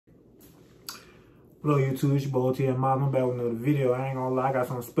What up, YouTube? It's your boy T and Miles. I'm back with another video. I ain't gonna lie, I got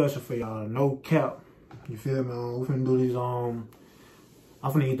something special for y'all. No cap. You feel me? We finna do these, I'm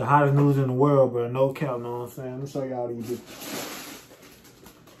finna eat the hottest noodles in the world, bro. No cap, know what I'm saying? Let me show y'all these.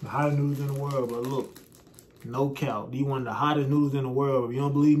 The hottest noodles in the world, bro. Look. No cap. These one of the hottest noodles in the world, bro. If you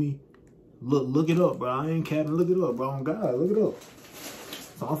don't believe me, look it up, bro. I ain't capping. Look it up, bro. On God, look it up.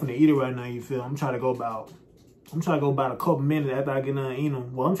 So I'm finna eat it right now, you feel me? I'm trying to go about a couple minutes after I get done eating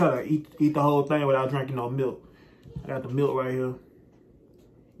them. Well, I'm trying to eat the whole thing without drinking no milk. I got the milk right here.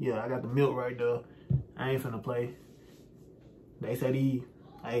 Yeah, I got the milk right there. I ain't finna play. They said these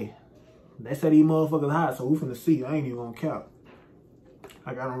motherfuckers hot, so we finna see. I ain't even gonna count.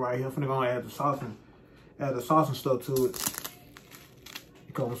 I got them right here. I'm finna go add the sauce and stuff to it.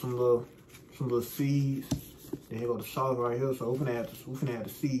 It comes with some little seeds. Then here go the sauce right here. So we finna add the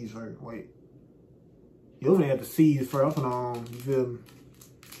seeds first. Wait. You're gonna have the seeds first. I'm finna, you feel me?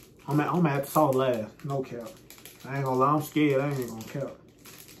 I'm gonna have the salt last. No cap. I ain't gonna lie, I'm scared. I ain't even gonna cap.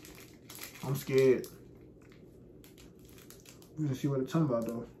 I'm scared. We're gonna see what it's talking about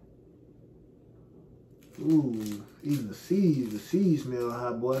though. Ooh, even the seeds. The seeds smell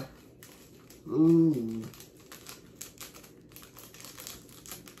hot, boy. Ooh.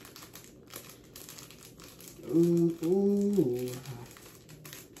 Ooh.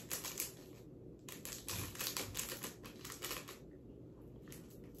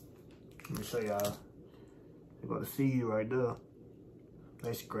 Let me show y'all. You got the seed right there.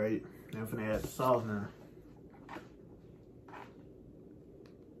 That's great. Now I'm finna add the sauce now.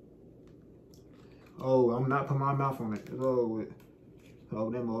 Oh, I'm not putting my mouth on it. It's over with. Oh,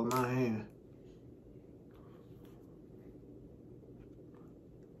 them over my hand.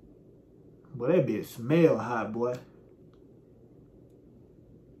 Boy, that bitch smell hot, boy.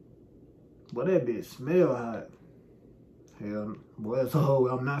 Boy, that bitch smell hot. Hell, boy, it's over.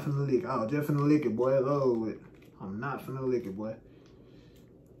 I'm not finna lick it. I was just finna lick it, boy. It's over with. I'm not finna lick it, boy.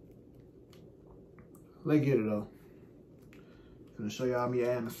 Let's get it, though. Finna show y'all me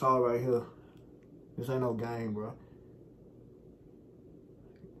adding the salt right here. This ain't no game, bro.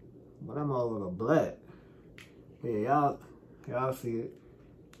 But I'm over black. Yeah, y'all see it.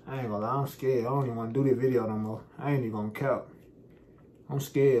 I ain't gonna lie, I'm scared. I don't even wanna do this video no more. I ain't even gonna count. I'm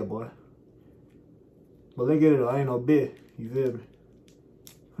scared, boy. But let's get it, though. I ain't no bit. You feel me?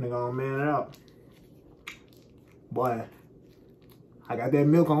 Finna go man it out. Boy, I got that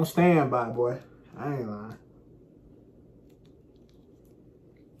milk on standby, boy. I ain't lying.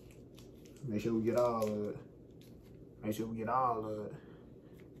 Make sure we get all of it. Make sure we get all of it.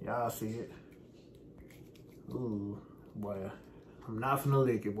 Y'all see it. Ooh, boy. I'm not finna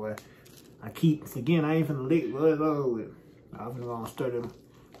lick it, boy. I keep forgetting I ain't finna lick it, but it's over with. I'm finna go stir them.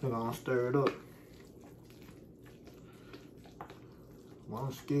 I'm gonna stir it up. Well,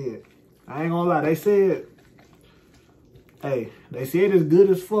 I'm scared. I ain't gonna lie, they said it's good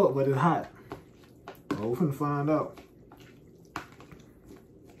as fuck, but it's hot. Well, we're finna find out.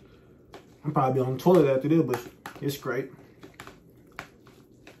 I'm probably on the toilet after this, but it's great.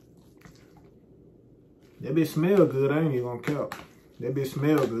 That bitch smell good, I ain't even gonna count. That bitch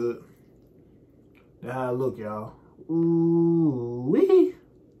smell good. That's how I look, y'all. Ooh, wee.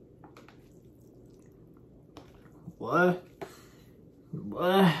 What?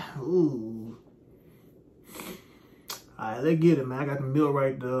 What? Ooh. Alright, let's get it, man. I got the milk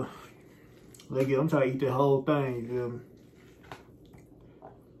right there. Let's get it. I'm trying to eat the whole thing, you feel me?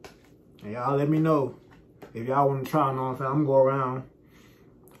 And y'all let me know if y'all want to try, know what I'm saying? I'm going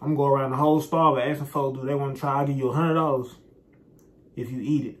to go around the whole store and asking folks, do they want to try? I'll give you $100 if you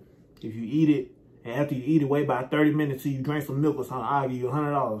eat it. If you eat it, and after you eat it, wait about 30 minutes till you drink some milk or something, I'll give you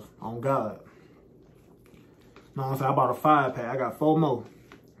 $100 on God. Know what I'm saying? I bought a 5-pack. I got 4 more.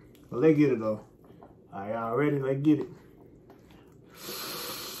 But let's get it, though. All right, y'all ready? Let's get it.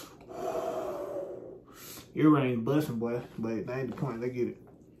 Earrings busting, boy. But that ain't the point. Let's get it.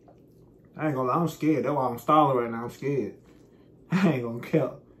 I ain't gonna lie. I'm scared. That's why I'm stalling right now. I'm scared. I ain't gonna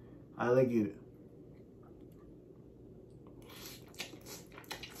count. All right, let's get it.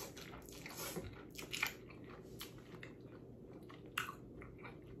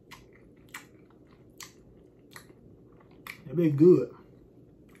 That bitch good.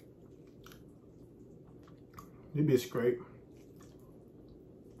 That bitch great.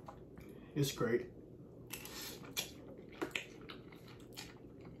 It's great.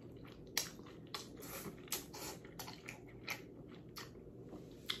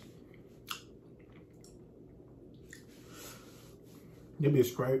 That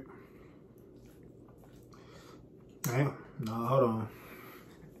bitch great. Damn. No, hold on.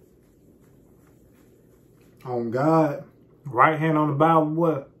 On God, right hand on the Bible,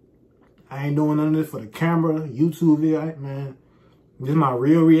 boy. I ain't doing none of this for the camera, YouTube video, man. This is my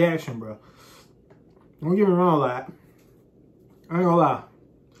real reaction, bro. Don't get me wrong, like, I ain't gonna lie.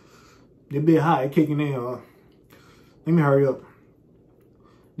 This bit hot, it kicking in. Let me hurry up.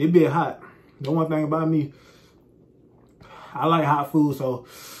 This bit hot. The one thing about me, I like hot food, so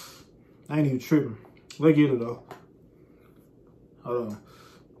I ain't even tripping. Let's get it though. Hold on.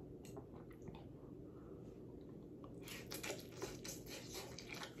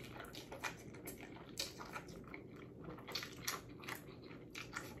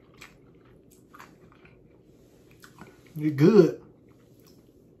 It's good.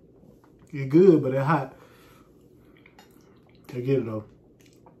 It's good, but it's hot. Let's get it though.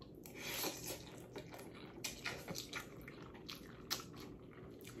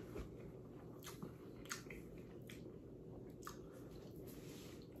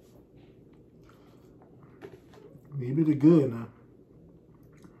 These bitches good now.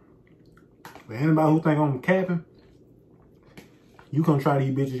 But anybody who think I'm capping, you come try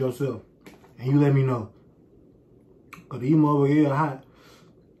these bitches yourself. And you let me know. Cause these motherfuckers here hot.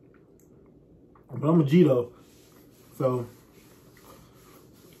 But I'm a G though. So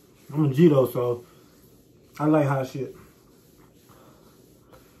I'm a G though, so I like hot shit.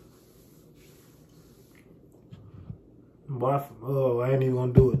 But I ain't even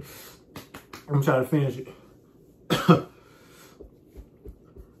gonna do it. I'm trying to finish it.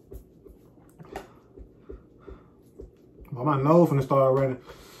 But my nose finna start running.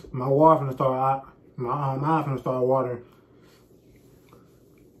 My water finna start, my eye finna start watering.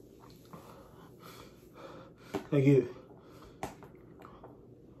 They get it.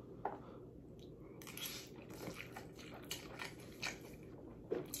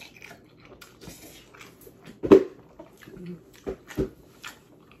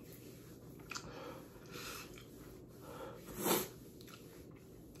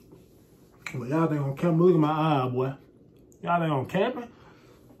 But y'all think I'm capping? Look at my eye, boy. Y'all think I'm capping?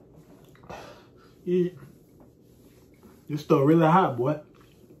 Yeah. This stuff really hot, boy.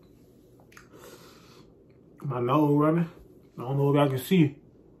 My nose running. I don't know if y'all can see.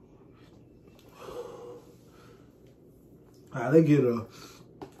 Alright, let's get it up.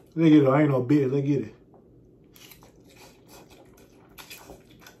 Let's get it up. I ain't no bitch. Let's get it.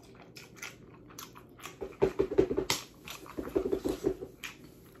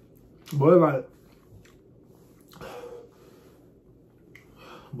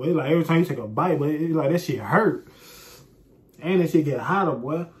 Boy, it's like every time you take a bite, but it's like that shit hurt. And that shit get hotter,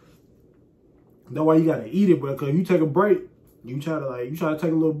 boy. That's why you gotta eat it, bro. Cause if you take a break, you try to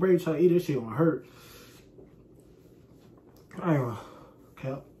take a little break, try to eat that shit gonna hurt. I ain't gonna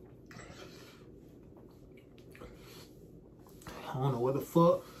cap. I don't know what the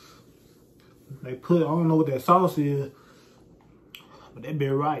fuck they put. I don't know what that sauce is, but that be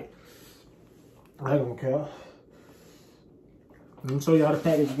right. I ain't gonna care. Let me show y'all the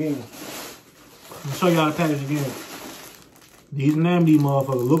package again. These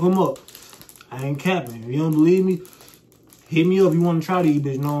motherfuckers. Look them up. I ain't capping. If you don't believe me, hit me up if you want to try these,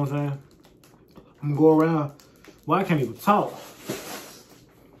 bitch. You know what I'm saying? I'm gonna go around. Well, I can't even talk.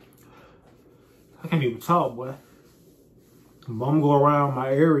 Boy. But I'm gonna go around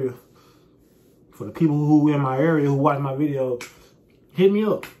my area. For the people who in my area who watch my video, hit me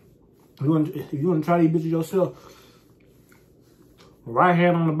up. If you want to try these bitches yourself, right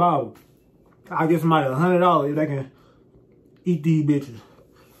hand on the bottle. I'll get somebody $100 if they can eat these bitches.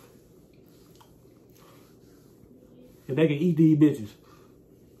 If they can eat these bitches.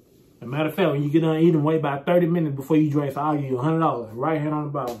 As a matter of fact, when you get done eating, wait about 30 minutes before you drink, so I'll give you $100. Right hand on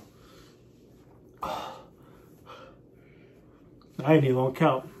the bottle. I ain't even gonna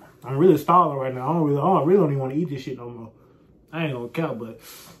count. I'm really starving right now. I really don't even want to eat this shit no more. I ain't gonna count, but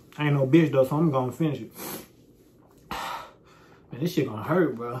I ain't no bitch though, so I'm gonna finish it. Man, this shit gonna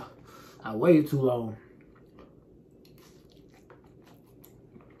hurt, bro. I waited too long.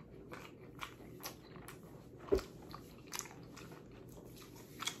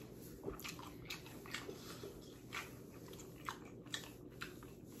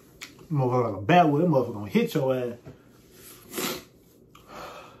 Motherfucker like a bat with it, motherfucker gonna hit your ass.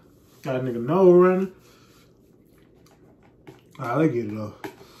 Got a nigga nose running. Alright, let's get it though.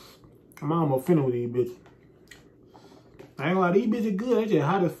 I'm almost finished with these bitches. I ain't gonna lie, these bitches good. They just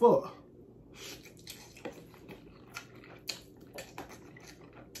hot as fuck.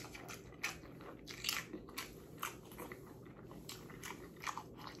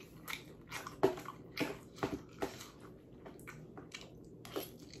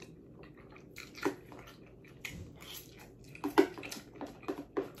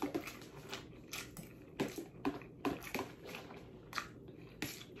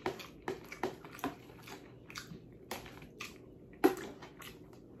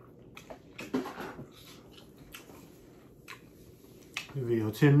 This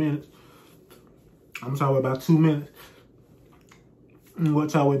video 10 minutes. I'm sorry, about 2 minutes.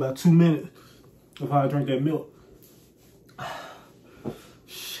 What y'all wait about 2 minutes before I drink that milk.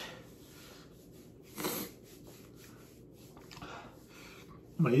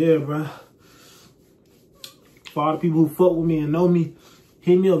 But yeah, bro. For all the people who fuck with me and know me,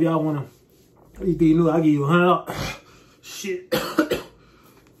 hit me up if y'all wanna. If you know, I'll give you $100. Shit.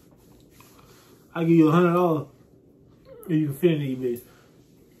 I'll give you $100 if you can fit in these bitches.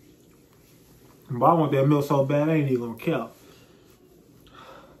 But I want that milk so bad, I ain't even gonna count.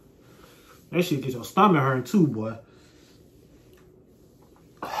 That shit get your stomach hurting too, boy.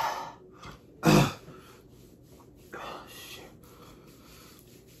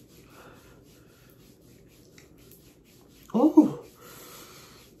 Oh,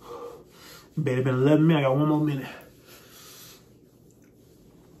 better been 11 minutes. I got 1 more minute.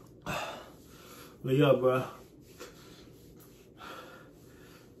 But yeah, bro.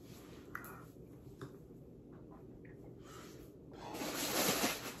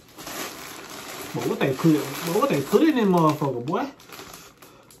 But what they put in that motherfucker, boy?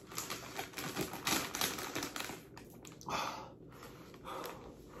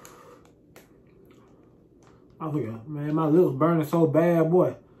 I forgot, man, my lips burning so bad,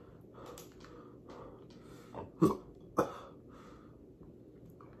 boy.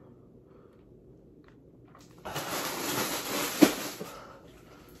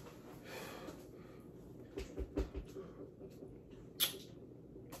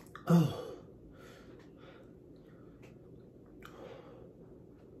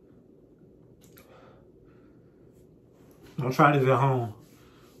 Don't try this at home,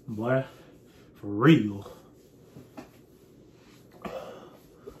 boy. For real.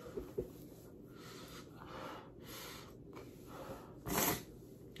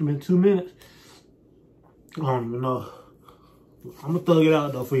 It's been 2 minutes. I don't even know. I'm gonna thug it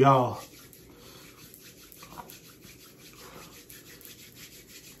out though for y'all.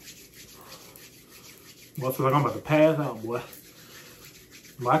 Boy, I feel like I'm about to pass out, boy.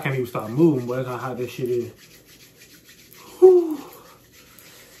 But I can't even stop moving, boy. That's how hot this shit is. Whew.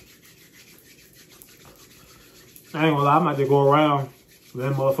 I ain't gonna lie, I might just go around and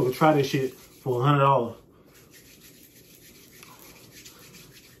let motherfucker try this shit for $100.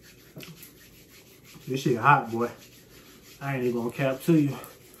 This shit hot, boy. I ain't even gonna cap to you.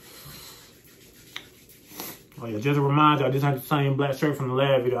 Oh yeah, just a reminder, I just had the same black shirt from the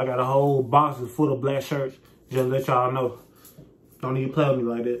last video. I got a whole box full of black shirts. Just to let y'all know. Don't need to play with me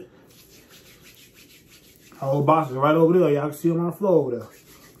like that. Whole box is right over there. Y'all can see them on the floor over there.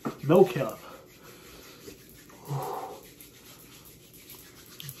 No cap.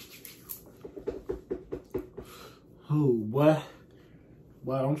 Oh, boy.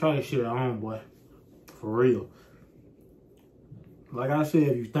 Boy, don't try this shit at home, boy. For real. Like I said,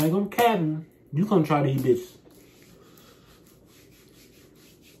 if you think I'm capping, you come try these bitches.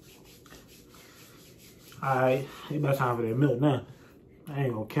 Alright, it's about time for that milk now. I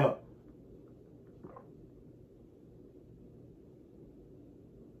ain't gonna cap.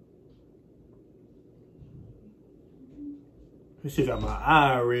 This shit got my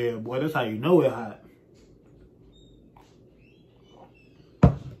eye red, boy. That's how you know it hot.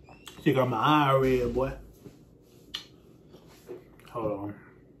 Shit got my eye red, boy. Hold on.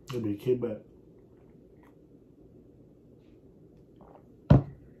 Let me kick back.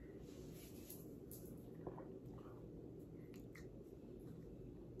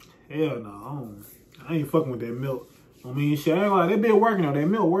 Hell no, I ain't fucking with that milk. I mean, shit, I ain't like, that been working though. That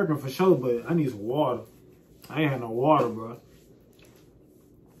milk working for sure, but I need some water. I ain't had no water, bro.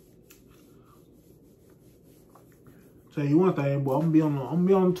 Tell you one thing, boy, I'm gonna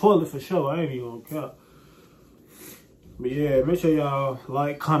be on the toilet for sure. I ain't even gonna cap. But yeah, make sure y'all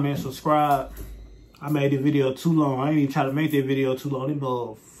like, comment, subscribe. I made this video too long. I ain't even try to make that video too long. It's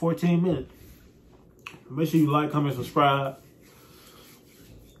about 14 minutes. Make sure you like, comment, subscribe.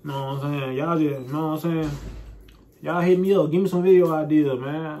 Know what I'm saying? Y'all just, know what I'm saying? Y'all hit me up. Give me some video ideas,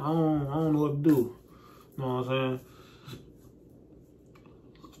 man. I don't know what to do. Know what I'm saying?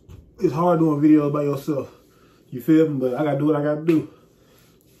 It's hard doing videos by yourself. You feel me? But I gotta do what I gotta do.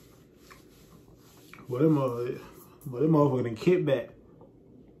 But them motherfucker done kick back.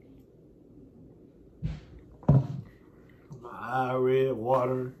 My eye red,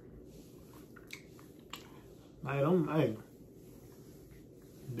 water. Hey,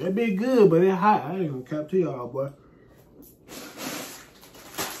 that be good, but it's hot. I ain't gonna cap to y'all, boy.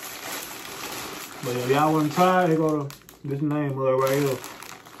 But if y'all wanna try, they go to this name hood right here.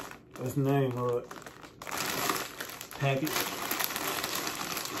 That's the name hood. Package.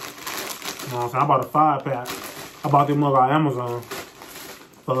 You know what I'm saying? I bought a 5-pack. I bought them up on Amazon.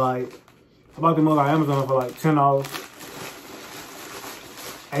 for like, I bought them on Amazon for like $10,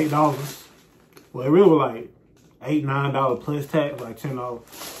 $8. Well, it really was like $8, $9 plus tax, like $10.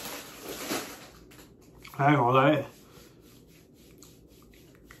 I ain't gonna lie.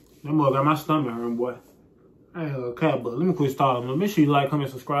 That mother got my stomach hurting, boy. I ain't gonna cap, but let me quit stalling. Make sure you like, comment,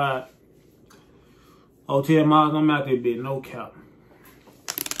 subscribe. OTL Miles, I'm out there, bitch. No cap.